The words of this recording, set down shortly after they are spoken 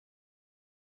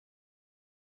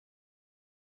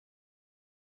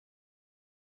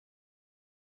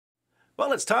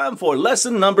Well, it's time for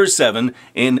lesson number 7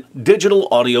 in digital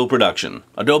audio production,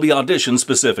 Adobe Audition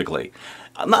specifically.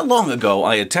 Not long ago,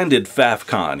 I attended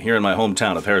FAFCon here in my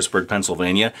hometown of Harrisburg,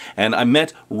 Pennsylvania, and I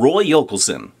met Roy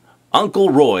Yelkelson.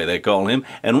 Uncle Roy, they call him,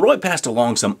 and Roy passed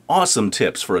along some awesome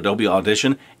tips for Adobe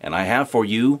Audition, and I have for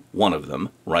you one of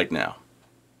them right now.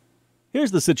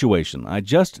 Here's the situation. I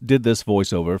just did this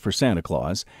voiceover for Santa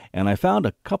Claus, and I found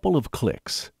a couple of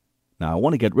clicks. Now, I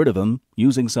want to get rid of them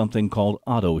using something called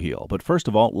Auto Heal. But first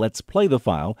of all, let's play the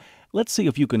file. Let's see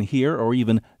if you can hear or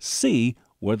even see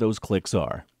where those clicks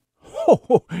are.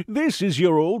 Ho, this is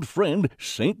your old friend,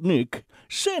 St. Nick,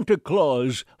 Santa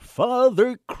Claus,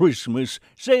 Father Christmas,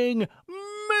 saying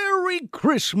Merry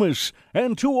Christmas,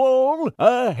 and to all,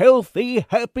 a healthy,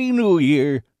 happy New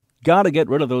Year. Gotta get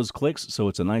rid of those clicks so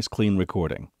it's a nice, clean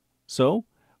recording. So,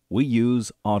 we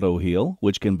use Auto Heal,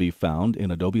 which can be found in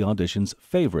Adobe Audition's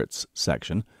Favorites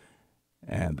section.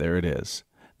 And there it is.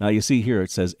 Now you see here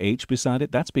it says H beside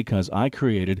it. That's because I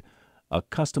created a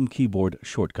custom keyboard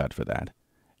shortcut for that.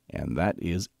 And that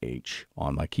is H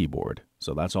on my keyboard.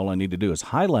 So that's all I need to do is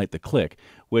highlight the click,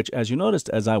 which as you noticed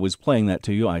as I was playing that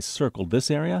to you, I circled this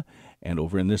area and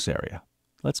over in this area.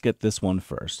 Let's get this one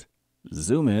first.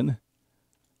 Zoom in.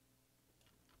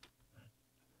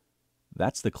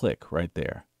 That's the click right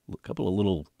there. A couple of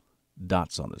little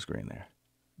dots on the screen there.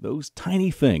 Those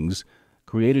tiny things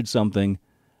created something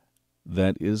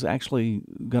that is actually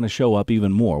going to show up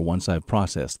even more once I've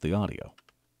processed the audio.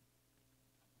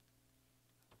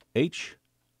 H,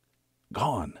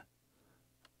 gone.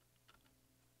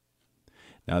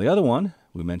 Now the other one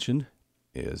we mentioned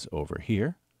is over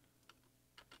here.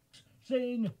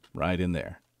 Sing. Right in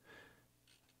there.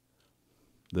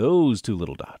 Those two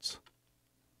little dots.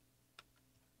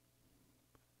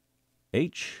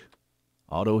 H,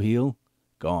 Auto Heal,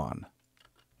 gone.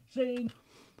 Sing.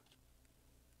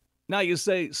 Now you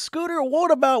say, Scooter,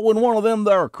 what about when one of them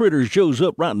there critters shows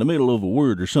up right in the middle of a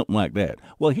word or something like that?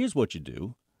 Well, here's what you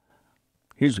do.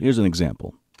 Here's an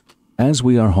example. As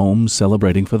we are home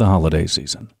celebrating for the holiday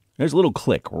season, there's a little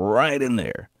click right in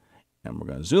there. And we're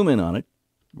going to zoom in on it.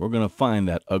 We're going to find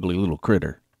that ugly little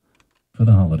critter. For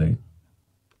the holiday.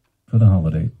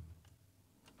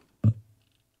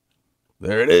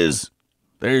 There it is.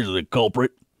 There's the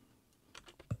culprit.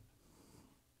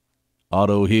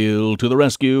 Auto Heal to the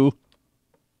rescue.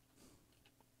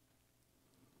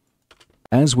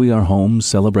 As we are home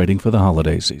celebrating for the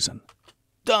holiday season.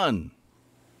 Done.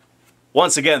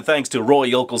 Once again, thanks to Roy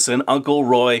Yelkelson, Uncle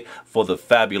Roy, for the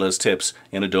fabulous tips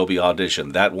in Adobe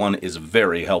Audition. That one is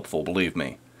very helpful, believe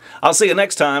me. I'll see you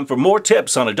next time for more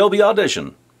tips on Adobe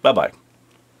Audition. Bye-bye.